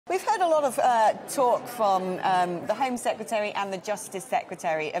We've heard a lot of talk from the Home Secretary and the Justice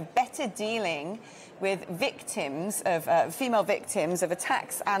Secretary of better dealing with victims of female victims of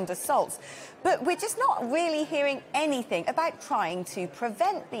attacks and assaults. But we're just not really hearing anything about trying to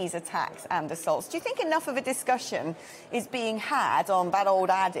prevent these attacks and assaults. Do you think enough of a discussion is being had on that old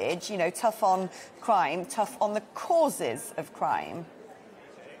adage, you know, tough on crime, tough on the causes of crime?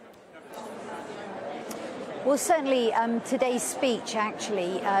 Well, certainly today's speech,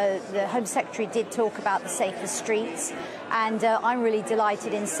 actually, the Home Secretary did talk about the safer streets, and I'm really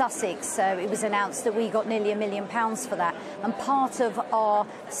delighted in Sussex. It was announced that we got nearly £1 million for that, and part of our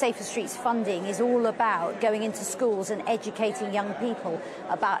Safer Streets funding is all about going into schools and educating young people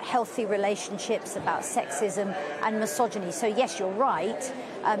about healthy relationships, about sexism and misogyny. So yes, you're right,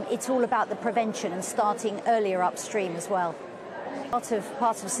 it's all about the prevention and starting earlier upstream as well. Part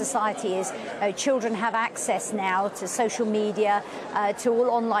of society is children have access now to social media, to all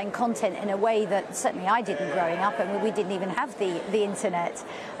online content in a way that certainly I didn't growing up, and we didn't even have the internet.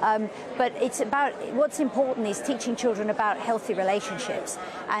 But it's about, what's important is teaching children about healthy relationships,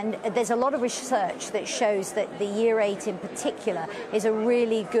 and there's a lot of research that shows that the year 8 in particular is a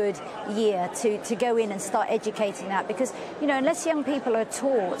really good year to go in and start educating that, because, you know, unless young people are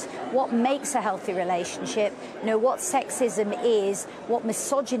taught what makes a healthy relationship, you know, what sexism is, what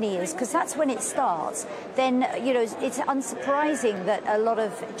misogyny is, because that's when it starts, then, you know, it's unsurprising that a lot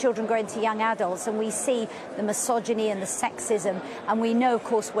of children grow into young adults and we see the misogyny and the sexism, and we know, of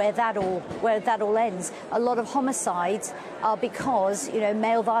course, where that all ends. A lot of homicides are because, you know,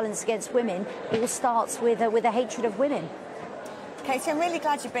 male violence against women all starts with a hatred of women. Katy, I'm really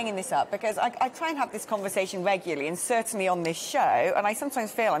glad you're bringing this up, because I try and have this conversation regularly, and certainly on this show, and I sometimes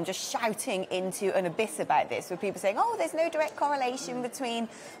feel I'm just shouting into an abyss about this, with people saying, oh, there's no direct correlation between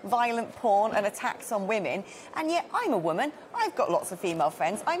violent porn and attacks on women, and yet I'm a woman, I've got lots of female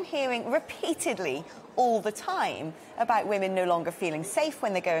friends, I'm hearing repeatedly all the time about women no longer feeling safe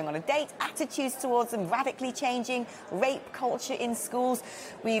when they're going on a date, attitudes towards them radically changing, rape culture in schools.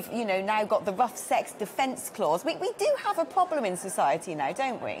 We've, you know, now got the rough sex defence clause. We do have a problem in society now,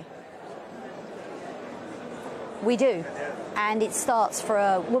 don't we? We do, and it starts for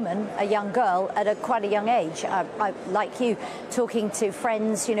a woman, a young girl, at quite a young age. I, like you, talking to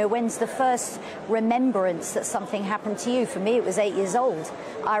friends, you know, when's the first remembrance that something happened to you? For me, it was 8 years old.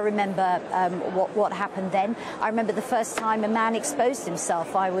 I remember what happened then. I remember the first time a man exposed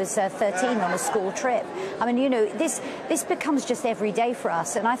himself. I was 13 on a school trip. I mean, you know, this becomes just every day for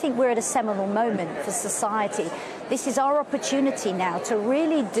us, and I think we're at a seminal moment for society. This is our opportunity now to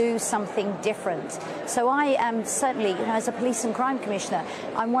really do something different. So I am certainly, you know, as a Police and Crime Commissioner,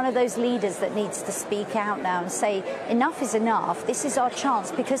 I'm one of those leaders that needs to speak out now and say, enough is enough. This is our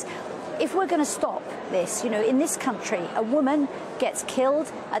chance, because if we're going to stop this, you know, in this country, a woman gets killed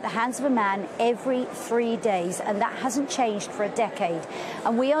at the hands of a man every 3 days, and that hasn't changed for a decade.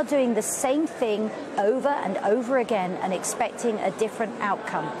 And we are doing the same thing over and over again and expecting a different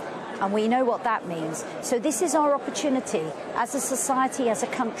outcome. And we know what that means. So this is our opportunity as a society, as a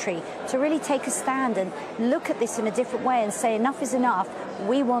country, to really take a stand and look at this in a different way and say enough is enough.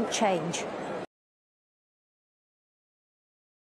 We want change.